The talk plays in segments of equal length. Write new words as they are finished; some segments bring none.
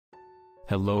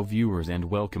Hello viewers and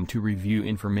welcome to Review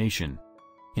Information.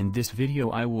 In this video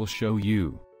I will show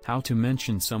you how to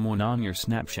mention someone on your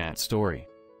Snapchat story.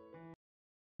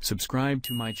 Subscribe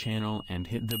to my channel and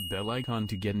hit the bell icon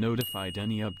to get notified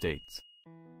any updates.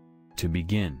 To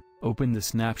begin, open the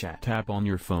Snapchat app on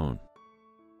your phone.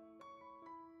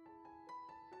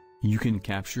 You can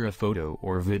capture a photo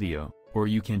or video, or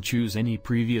you can choose any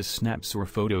previous snaps or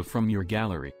photo from your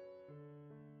gallery.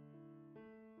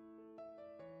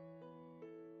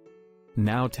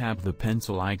 Now tap the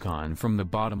pencil icon from the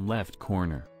bottom left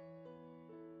corner.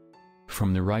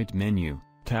 From the right menu,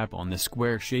 tap on the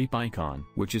square shape icon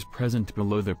which is present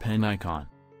below the pen icon.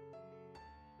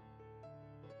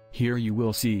 Here you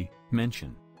will see,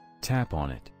 Mention. Tap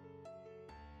on it.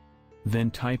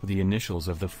 Then type the initials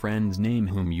of the friend's name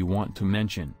whom you want to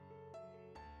mention.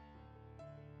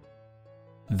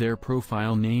 Their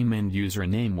profile name and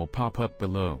username will pop up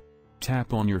below.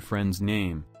 Tap on your friend's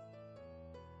name,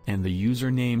 and the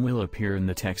username will appear in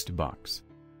the text box.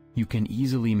 You can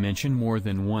easily mention more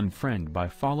than one friend by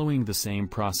following the same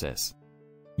process.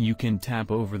 You can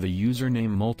tap over the username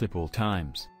multiple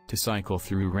times, to cycle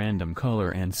through random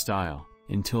color and style,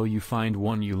 until you find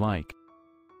one you like.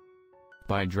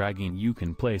 By dragging you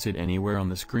can place it anywhere on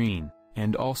the screen,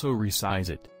 and also resize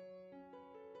it.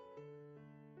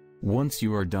 Once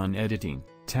you are done editing,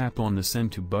 tap on the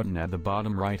Send to button at the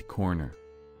bottom right corner.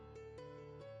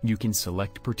 You can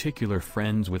select particular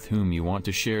friends with whom you want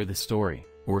to share the story,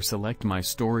 or select My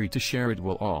Story to share it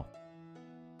with all.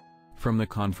 From the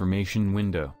confirmation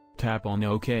window, tap on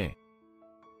OK.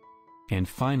 And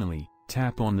finally,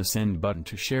 tap on the Send button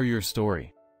to share your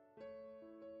story.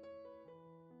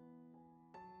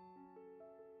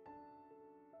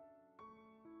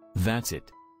 That's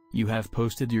it. You have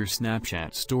posted your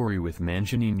Snapchat story with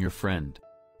mentioning your friend.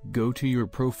 Go to your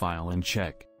profile and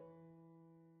check.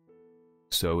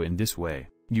 So in this way,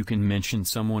 you can mention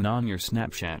someone on your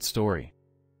Snapchat story.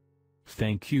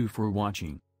 Thank you for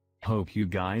watching. Hope you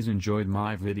guys enjoyed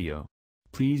my video.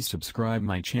 Please subscribe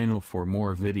my channel for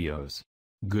more videos.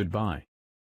 Goodbye.